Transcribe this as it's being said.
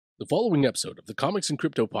The following episode of the Comics and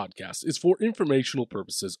Crypto podcast is for informational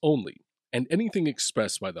purposes only, and anything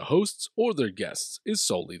expressed by the hosts or their guests is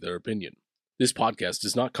solely their opinion. This podcast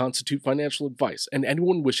does not constitute financial advice, and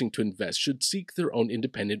anyone wishing to invest should seek their own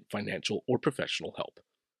independent financial or professional help.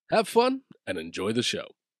 Have fun and enjoy the show.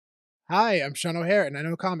 Hi, I'm Sean O'Hare, and I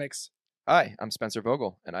know comics. Hi, I'm Spencer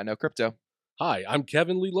Vogel, and I know crypto. Hi, I'm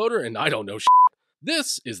Kevin Lee Loader, and I don't know shit.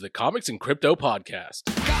 This is the Comics and Crypto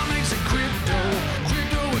podcast. Comics and crypto,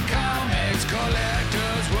 crypto and comics,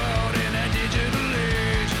 collectors world in a digital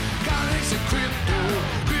age. Comics and crypto,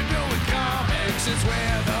 crypto and comics, it's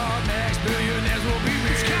where the next billionaires will be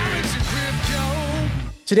rich. It's comics and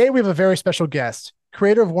crypto. Today we have a very special guest,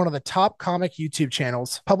 creator of one of the top comic YouTube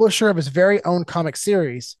channels, publisher of his very own comic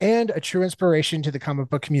series, and a true inspiration to the comic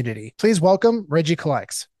book community. Please welcome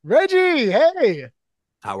RegieCollects. Reggie, hey!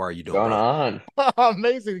 How are you doing? Going on?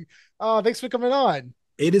 Amazing. Thanks for coming on.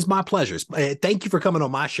 It is my pleasure. Thank you for coming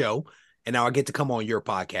on my show. And now I get to come on your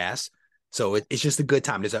podcast. So it's just a good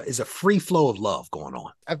time. There's a free flow of love going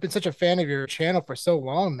on. I've been such a fan of your channel for so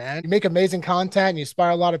long, man. You make amazing content and you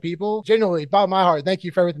inspire a lot of people. Genuinely, bottom of my heart, thank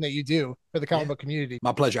you for everything that you do for the comic book community.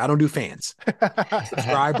 My pleasure. I don't do fans.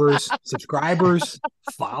 subscribers,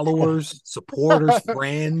 followers, supporters,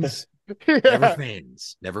 friends. Yeah.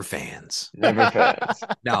 Never fans.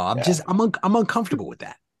 No, I'm uncomfortable with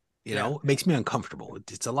that. You know, it makes me uncomfortable.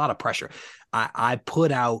 It's a lot of pressure. I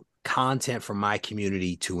put out content for my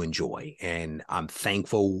community to enjoy, and I'm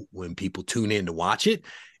thankful when people tune in to watch it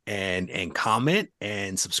and comment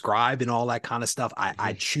and subscribe and all that kind of stuff.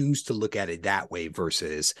 I choose to look at it that way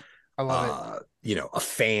versus I love it. A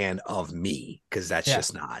fan of me, because that's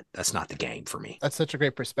just not the game for me. That's such a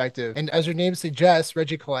great perspective. And as your name suggests,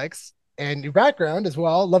 RegieCollects, and your background as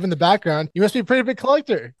well, loving the background, you must be a pretty big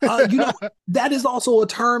collector. That is also a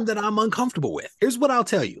term that I'm uncomfortable with. Here's what I'll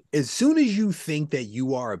tell you. As soon as you think that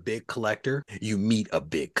you are a big collector, you meet a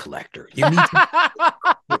big collector. You meet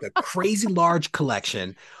with a crazy large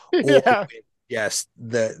collection. Or yes,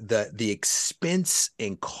 the expense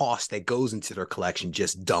and cost that goes into their collection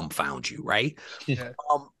just dumbfounds you, right? Yeah.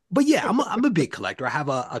 But yeah, I'm a big collector. I have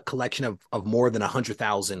a collection of more than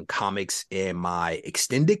 100,000 comics in my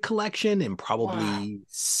extended collection, and probably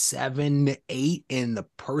 7, 8 in the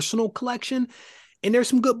personal collection. And there's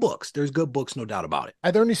some good books. There's good books, no doubt about it.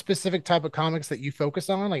 Are there any specific type of comics that you focus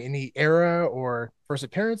on, like any era or first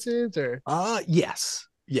appearances, or? Yes.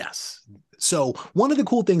 So one of the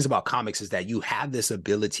cool things about comics is that you have this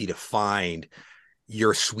ability to find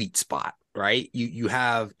your sweet spot, right? You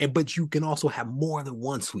have, but you can also have more than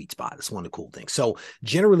one sweet spot. That's one of the cool things. So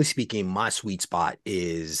generally speaking, my sweet spot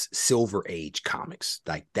is Silver Age comics.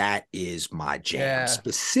 Like, that is my jam. Yeah.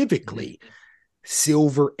 Specifically,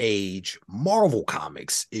 Silver Age Marvel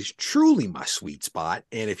comics is truly my sweet spot.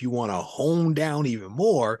 And if you want to hone down even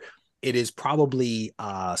more, it is probably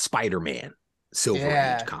Spider-Man Silver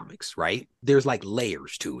Age comics, right? There's like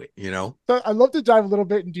layers to it, you know? So I'd love to dive a little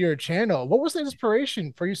bit into your channel. What was the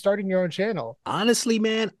inspiration for you starting your own channel? Honestly,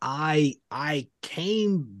 man, I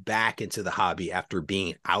came back into the hobby after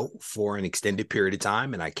being out for an extended period of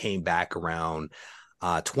time, and I came back around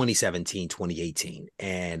 2017, 2018,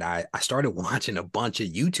 and I started watching a bunch of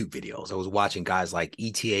YouTube videos. I was watching guys like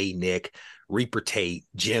ETA Nick, Reaper Tate,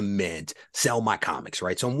 Jim Mint, Sell My Comics,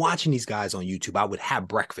 right? So I'm watching these guys on YouTube. I would have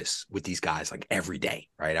breakfast with these guys like every day,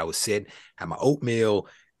 right? I would sit, have my oatmeal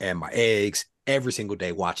and my eggs every single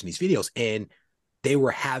day watching these videos. And they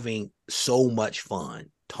were having so much fun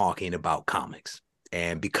talking about comics.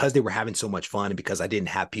 And because they were having so much fun, and because I didn't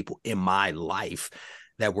have people in my life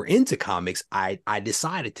that were into comics, I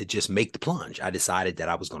decided to just make the plunge. I decided that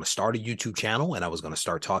I was going to start a YouTube channel, and I was going to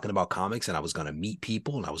start talking about comics, and I was going to meet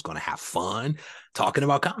people, and I was going to have fun talking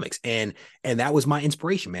about comics. And that was my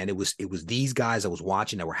inspiration, man. It was these guys I was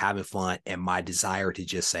watching that were having fun, and my desire to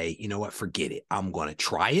just say, you know what, forget it. I'm going to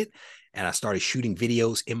try it. And I started shooting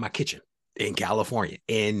videos in my kitchen in California,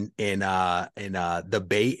 in the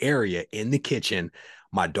Bay Area, in the kitchen.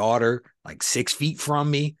 My daughter, like 6 feet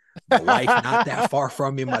from me, my wife not that far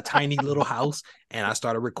from me in my tiny little house. And I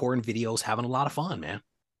started recording videos, having a lot of fun, man.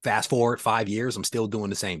 Fast forward 5 years, I'm still doing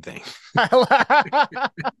the same thing.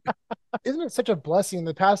 Isn't it such a blessing in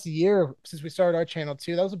the past year since we started our channel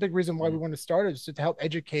too? That was a big reason why we wanted to start it, just to help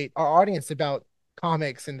educate our audience about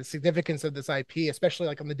comics and the significance of this IP, especially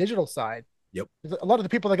like on the digital side. Yep. A lot of the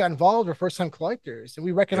people that got involved were first-time collectors, and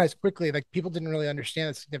we recognized quickly, like, people didn't really understand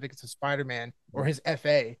the significance of Spider-Man or his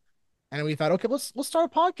FA. And we thought, okay, let's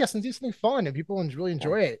start a podcast and do something fun, and people really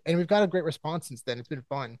enjoy it. And we've got a great response since then. It's been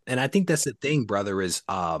fun. And I think that's the thing, brother, is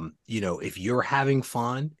if you're having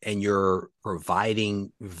fun and you're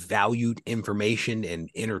providing valued information and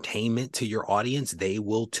entertainment to your audience, they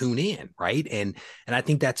will tune in, right? And I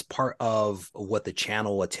think that's part of what the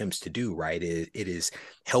channel attempts to do, right? It is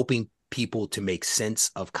helping people to make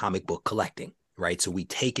sense of comic book collecting, right? So we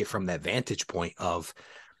take it from that vantage point of,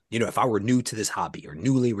 if I were new to this hobby or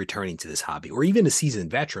newly returning to this hobby, or even a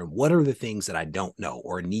seasoned veteran, what are the things that I don't know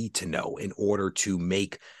or need to know in order to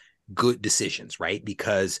make good decisions, right?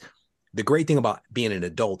 Because the great thing about being an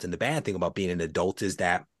adult and the bad thing about being an adult is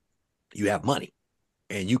that you have money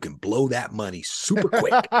and you can blow that money super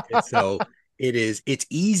quick. And so it's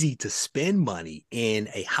easy to spend money in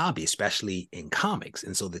a hobby, especially in comics.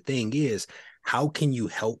 And so the thing is, how can you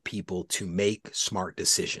help people to make smart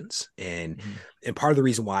decisions? And part of the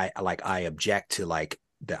reason why I object to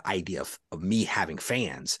the idea of me having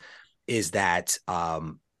fans is that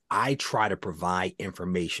I try to provide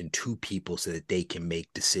information to people so that they can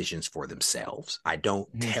make decisions for themselves. I don't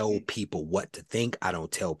tell people what to think. I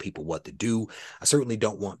don't tell people what to do. I certainly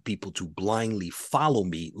don't want people to blindly follow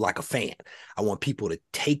me like a fan. I want people to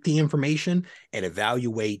take the information and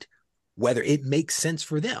evaluate whether it makes sense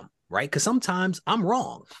for them, right? Because sometimes I'm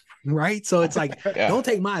wrong, right? So it's like, don't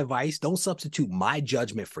take my advice. Don't substitute my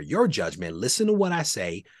judgment for your judgment. Listen to what I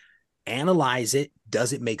say. Analyze it.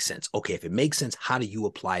 Does it make sense? Okay, if it makes sense, how do you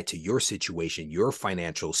apply it to your situation, your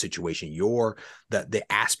financial situation, the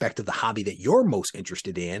aspect of the hobby that you're most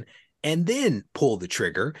interested in, and then pull the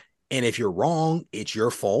trigger. And if you're wrong, it's your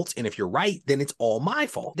fault. And if you're right, then it's all my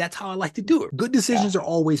fault. That's how I like to do it. Good decisions are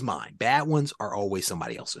always mine. Bad ones are always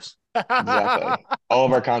somebody else's. Exactly. All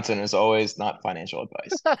of our content is always not financial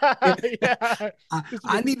advice.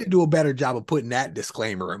 I need to do a better job of putting that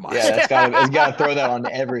disclaimer in my. Yeah, it's got to throw that on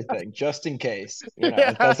everything just in case.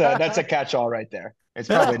 That's a catch-all right there. It's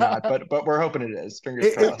probably not, but we're hoping it is.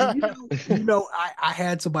 Fingers crossed. I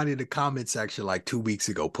had somebody in the comment section like 2 weeks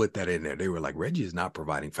ago put that in there. They were like, Reggie is not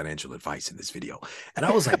providing financial advice in this video. And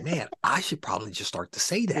I was like, man, I should probably just start to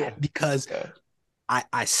say that because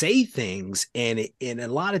I say things and a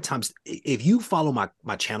lot of times, if you follow my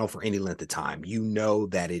channel for any length of time, you know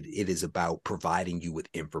that it is about providing you with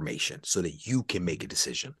information so that you can make a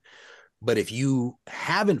decision. But if you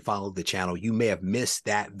haven't followed the channel, you may have missed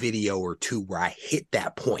that video or two where I hit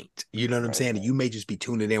that point. You know what I'm saying? And you may just be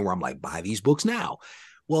tuning in where I'm like, buy these books now.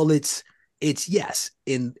 Well, it's yes,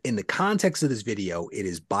 in the context of this video, it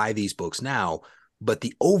is buy these books now. But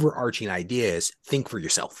the overarching idea is think for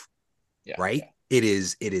yourself, right? Yeah. It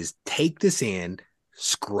is take this in,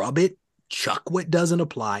 scrub it, chuck what doesn't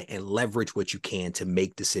apply, and leverage what you can to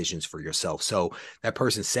make decisions for yourself. So that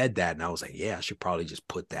person said that, and I was like, yeah, I should probably just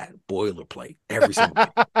put that boilerplate every single day.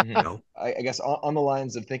 I guess on the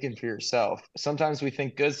lines of thinking for yourself, sometimes we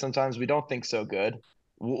think good, sometimes we don't think so good.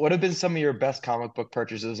 What have been some of your best comic book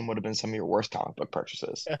purchases, and what have been some of your worst comic book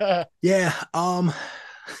purchases? Anybody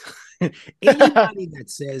that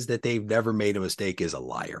says that they've never made a mistake is a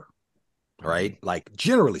liar, right? Like,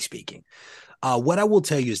 generally speaking. What I will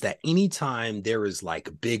tell you is that anytime there is like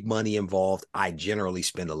big money involved, I generally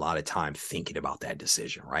spend a lot of time thinking about that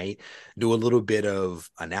decision, right? Do a little bit of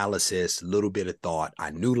analysis, a little bit of thought,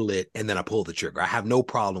 I noodle it, and then I pull the trigger. I have no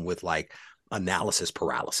problem with like analysis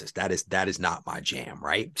paralysis. That is not my jam,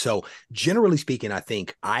 right? So generally speaking, I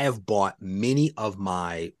think I have bought many of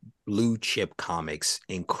my blue chip comics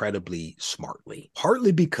incredibly smartly,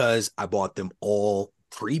 partly because I bought them all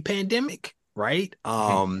pre-pandemic, right?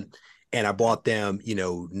 And I bought them,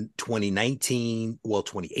 2018,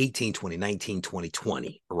 2019,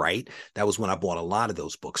 2020, right? That was when I bought a lot of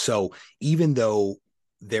those books. So even though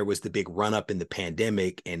there was the big run up in the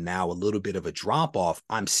pandemic and now a little bit of a drop off,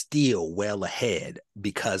 I'm still well ahead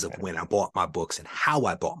because of when I bought my books and how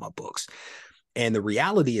I bought my books. And the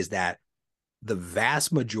reality is that the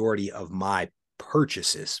vast majority of my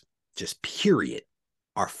purchases, just period,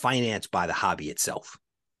 are financed by the hobby itself.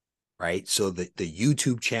 Right. So the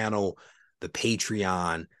YouTube channel, the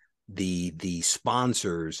Patreon, the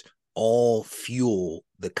sponsors all fuel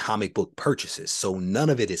the comic book purchases. So none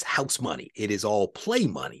of it is house money. It is all play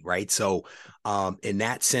money. Right. So in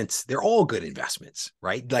that sense, they're all good investments.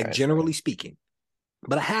 Right. Like generally speaking.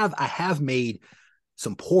 But I have made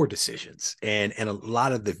some poor decisions. And a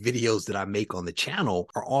lot of the videos that I make on the channel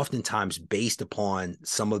are oftentimes based upon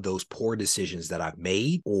some of those poor decisions that I've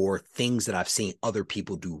made or things that I've seen other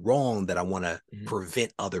people do wrong that I want to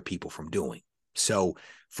prevent other people from doing. So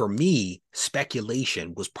for me,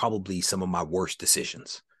 speculation was probably some of my worst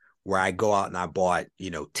decisions, where I go out and I bought,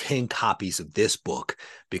 10 copies of this book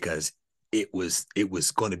because it was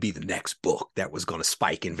going to be the next book that was going to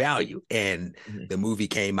spike in value. And the movie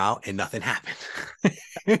came out and nothing happened.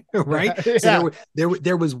 Right. Yeah. So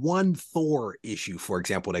there was one Thor issue, for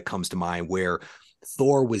example, that comes to mind where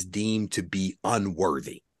Thor was deemed to be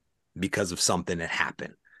unworthy because of something that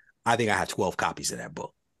happened. I think I have 12 copies of that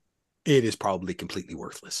book. It is probably completely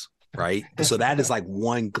worthless. Right. So that is like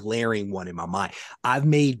one glaring one in my mind. I've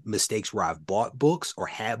made mistakes where I've bought books or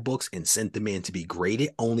had books and sent them in to be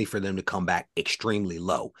graded only for them to come back extremely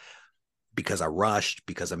low because I rushed,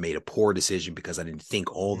 because I made a poor decision, because I didn't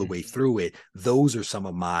think all the way through it. Those are some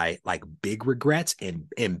of my like big regrets and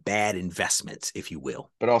bad investments, if you will.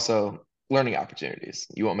 But also learning opportunities.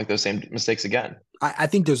 You won't make those same mistakes again. I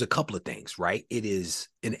think there's a couple of things, right?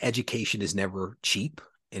 An education is never cheap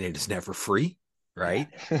and it is never free. Right.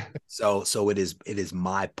 So it is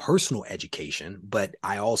my personal education, but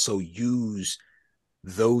I also use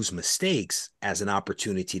those mistakes as an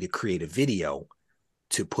opportunity to create a video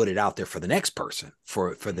to put it out there for the next person,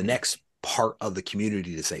 for the next part of the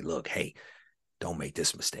community to say, look, hey, don't make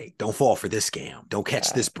this mistake. Don't fall for this scam. Don't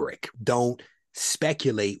catch this brick. Don't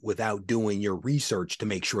speculate without doing your research to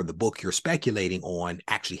make sure the book you're speculating on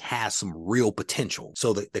actually has some real potential.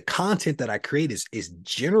 So the content that I create is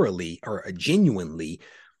generally or genuinely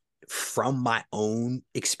from my own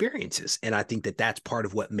experiences. And I think that that's part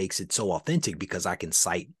of what makes it so authentic, because I can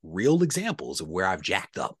cite real examples of where I've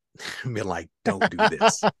jacked up and been like, don't do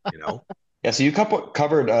this, you know? Yeah. So you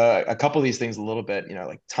covered a couple of these things a little bit,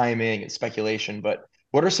 like timing and speculation, but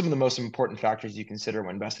what are some of the most important factors you consider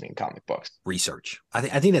when investing in comic books? Research. I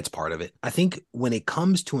think that's part of it. I think when it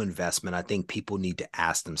comes to investment, I think people need to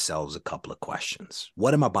ask themselves a couple of questions.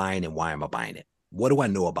 What am I buying and why am I buying it? What do I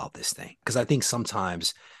know about this thing? Because I think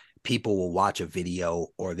sometimes people will watch a video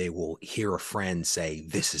or they will hear a friend say,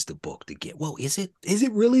 this is the book to get. Well, is it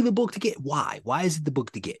really the book to get? Why is it the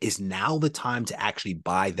book to get? Is now the time to actually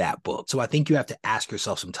buy that book? So I think you have to ask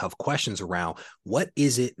yourself some tough questions around, what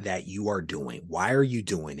is it that you are doing? Why are you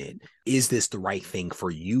doing it? Is this the right thing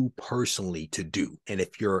for you personally to do? And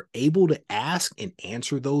if you're able to ask and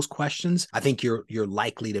answer those questions, I think you're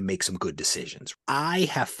likely to make some good decisions. I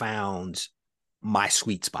have found my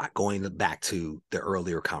sweet spot, going back to the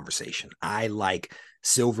earlier conversation. I like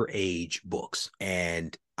Silver Age books,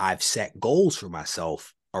 and I've set goals for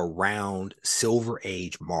myself around Silver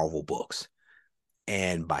Age Marvel books.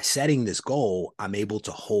 And by setting this goal, I'm able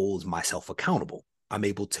to hold myself accountable. I'm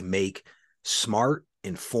able to make smart,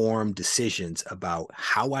 informed decisions about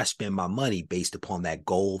how I spend my money based upon that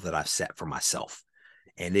goal that I've set for myself.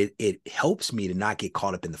 And it helps me to not get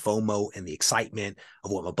caught up in the FOMO and the excitement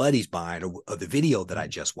of what my buddy's buying or the video that I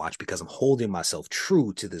just watched, because I'm holding myself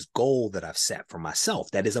true to this goal that I've set for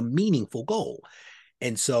myself. That is a meaningful goal.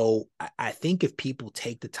 And so I think if people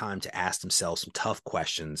take the time to ask themselves some tough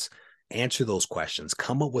questions, answer those questions,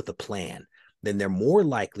 come up with a plan, then they're more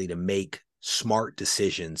likely to make smart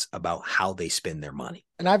decisions about how they spend their money.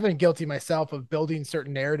 And I've been guilty myself of building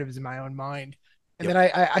certain narratives in my own mind. And then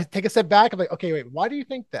I take a step back. I'm like, okay, wait, why do you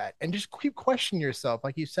think that? And just keep questioning yourself,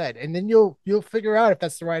 like you said, and then you'll figure out if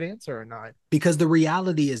that's the right answer or not. Because the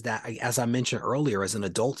reality is that, as I mentioned earlier, as an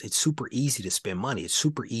adult, it's super easy to spend money. It's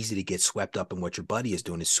super easy to get swept up in what your buddy is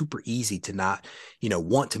doing. It's super easy to not,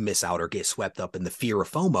 want to miss out or get swept up in the fear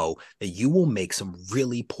of FOMO, that you will make some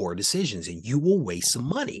really poor decisions and you will waste some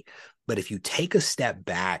money. But if you take a step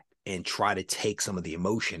back and try to take some of the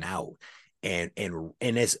emotion out, and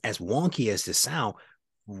as wonky as this sound,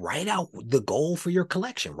 write out the goal for your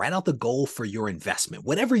collection, write out the goal for your investment,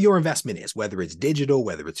 whatever your investment is, whether it's digital,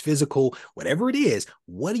 whether it's physical, whatever it is,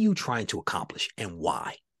 what are you trying to accomplish and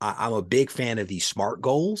why? I'm a big fan of these SMART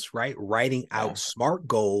goals, right? Writing out SMART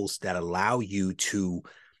goals that allow you to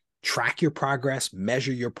track your progress,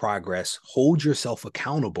 measure your progress, hold yourself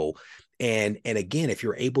accountable. And again, if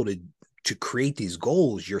you're able to create these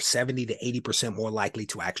goals, you're 70 to 80% more likely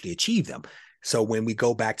to actually achieve them. So when we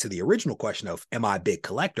go back to the original question of, am I a big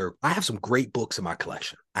collector? I have some great books in my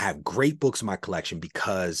collection. I have great books in my collection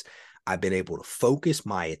because I've been able to focus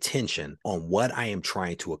my attention on what I am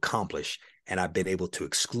trying to accomplish. And I've been able to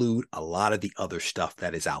exclude a lot of the other stuff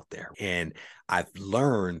that is out there. And I've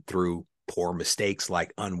learned through poor mistakes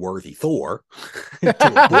like Unworthy Thor to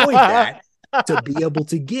avoid that, to be able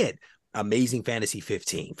to get Amazing Fantasy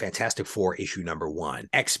 15, Fantastic Four issue #1,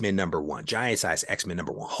 X-Men #1, Giant Size X-Men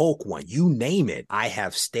 #1, Hulk 1, you name it. I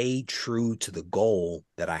have stayed true to the goal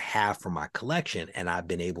that I have for my collection, and I've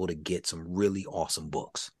been able to get some really awesome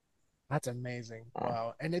books. That's amazing.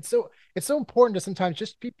 Wow. And it's so important to sometimes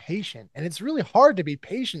just be patient. And it's really hard to be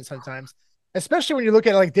patient sometimes especially when you look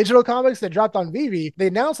at like digital comics that dropped on Vivi. They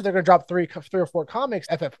announced that they're going to drop three or four comics,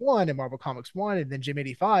 FF1 and Marvel Comics 1, and then Jim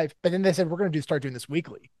 85. But then they said, we're going to start doing this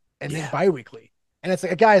weekly and then bi-weekly. And it's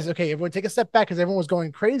like, guys, okay, everyone take a step back, because everyone was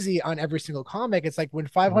going crazy on every single comic. It's like when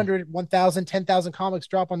 500, 1,000, 10,000 comics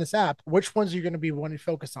drop on this app, which ones are you going to be wanting to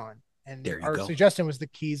focus on? And our suggestion was the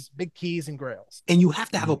keys, big keys and grails. And you have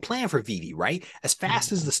to have a plan for Vivi, right? As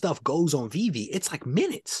fast as the stuff goes on Vivi, it's like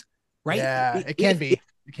minutes, right? Yeah, it can be.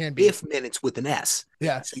 It can be. If minutes with an S.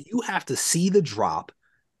 Yeah. So you have to see the drop,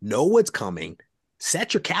 know what's coming,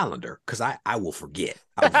 set your calendar, because I will forget.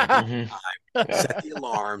 Set the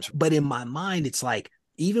alarms. But in my mind, it's like,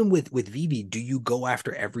 even with Vivi, do you go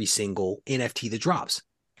after every single NFT that drops?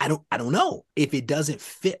 I don't know. If it doesn't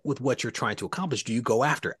fit with what you're trying to accomplish, do you go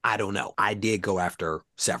after? I don't know. I did go after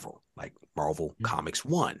several, like Marvel Comics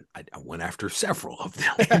 1. I went after several of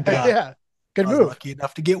them. And, yeah. Good move. I was lucky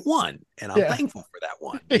enough to get one, and I'm thankful for that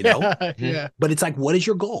one, you know? Yeah. But it's like, what is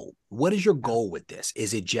your goal? What is your goal with this?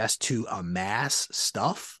 Is it just to amass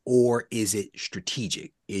stuff, or is it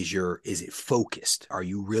strategic? Is it focused? Are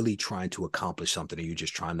you really trying to accomplish something? Or are you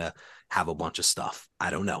just trying to have a bunch of stuff? I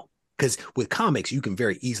don't know. Because with comics, you can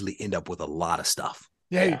very easily end up with a lot of stuff.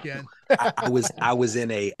 Yeah, you can. I was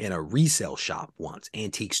in a resale shop once,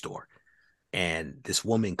 antique store, and this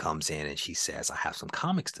woman comes in and she says, I have some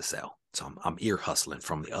comics to sell. So I'm ear hustling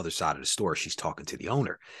from the other side of the store. She's talking to the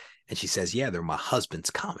owner, and she says, yeah, they're my husband's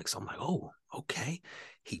comics. I'm like, oh, okay.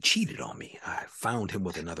 He cheated on me. I found him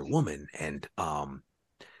with another woman, and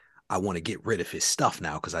I want to get rid of his stuff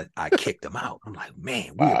now because I kicked him out. I'm like,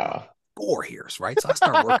 man, we are score here, right? So I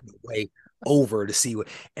start working my way over to see what,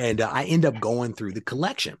 and I end up going through the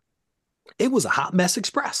collection. It was a hot mess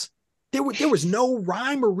express. There was no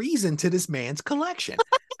rhyme or reason to this man's collection.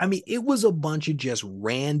 I mean, it was a bunch of just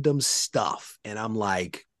random stuff. And I'm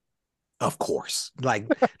like, of course, like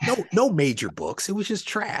no major books. It was just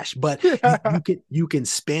trash. But you can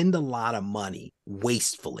spend a lot of money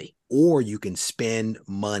wastefully, or you can spend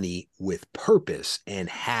money with purpose and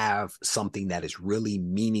have something that is really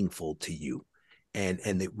meaningful to you. And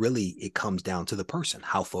it comes down to the person.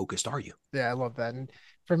 How focused are you? Yeah, I love that. And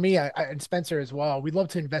for me, I and Spencer as well, we love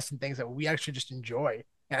to invest in things that we actually just enjoy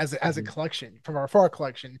as a collection for our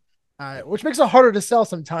collection, which makes it harder to sell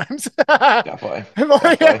sometimes. Definitely.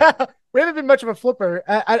 We haven't been much of a flipper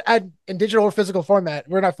in digital or physical format.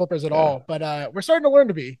 We're not flippers at all, but we're starting to learn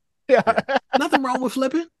to be. Yeah. Nothing wrong with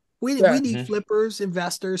flipping. We need flippers,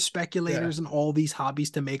 investors, speculators, and all these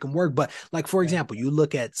hobbies to make them work. But like, for example, you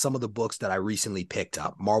look at some of the books that I recently picked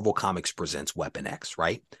up. Marvel Comics presents Weapon X,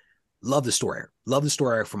 right? Love the story arc. Love the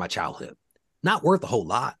story arc from my childhood. Not worth a whole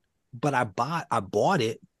lot, but I bought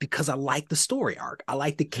it because I like the story arc. I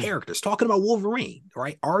like the characters. Talking about Wolverine,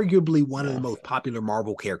 right? Arguably one of the most popular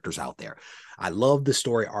Marvel characters out there. I love the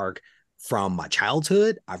story arc from my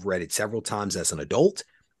childhood. I've read it several times as an adult,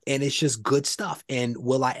 and it's just good stuff. And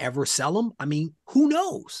will I ever sell them? I mean, who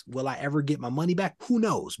knows? Will I ever get my money back? Who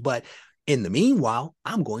knows? But in the meanwhile,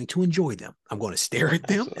 I'm going to enjoy them. I'm going to stare at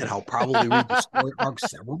them, and I'll probably read the story arc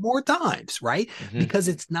several more times, right? Because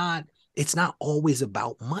it's not always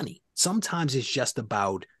about money. Sometimes it's just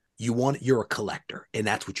about you're a collector, and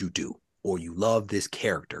that's what you do, or you love this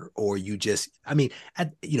character, or you just,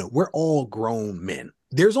 we're all grown men.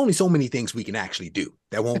 There's only so many things we can actually do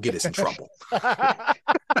that won't get us in trouble.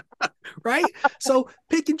 Right? So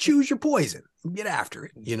pick and choose your poison. Get after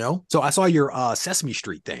it, So I saw your Sesame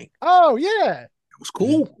Street thing. Oh, yeah. It was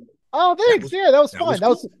cool. Oh, thanks. That was fun. That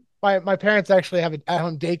was my parents actually have an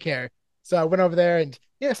at-home daycare. So I went over there, and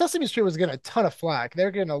Sesame Street was getting a ton of flack.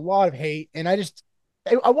 They're getting a lot of hate. And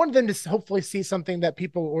I wanted them to hopefully see something that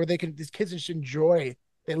these kids just enjoy.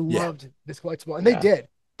 They loved this collectible, and they did.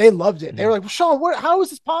 They loved it. They were like, well, Sean, how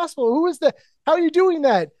is this possible? How are you doing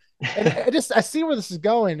that? And I see where this is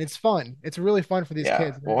going. It's fun. It's really fun for these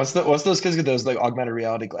kids. Well, once those kids get those like augmented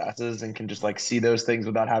reality glasses and can just like see those things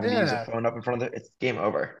without having to use a phone up in front of them, it's game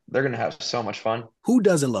over. They're gonna have so much fun. Who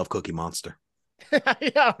doesn't love Cookie Monster?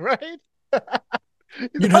 Yeah, right.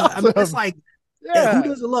 Awesome. It's like, who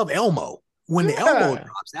doesn't love Elmo? When the Elmo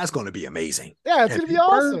drops, that's going to be amazing. Yeah, it's going to be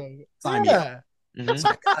awesome. Sign me up.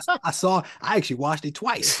 I actually watched it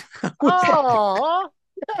twice. Oh,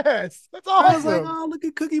 yes, that's awesome. I was like, oh, look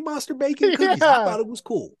at Cookie Monster baking cookies. I thought it was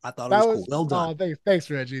cool. Cool. Well done. Thanks,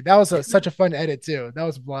 Reggie. That was such a fun edit too. That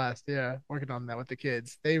was a blast. Yeah, working on that with the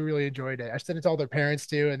kids. They really enjoyed it. I sent it to all their parents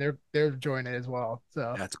too, and they're enjoying it as well.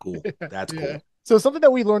 So that's cool. That's cool. So something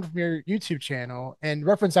that we learned from your YouTube channel and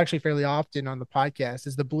reference actually fairly often on the podcast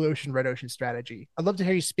is the blue ocean, red ocean strategy. I'd love to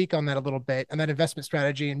hear you speak on that a little bit, and that investment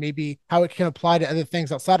strategy, and maybe how it can apply to other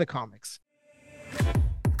things outside of comics.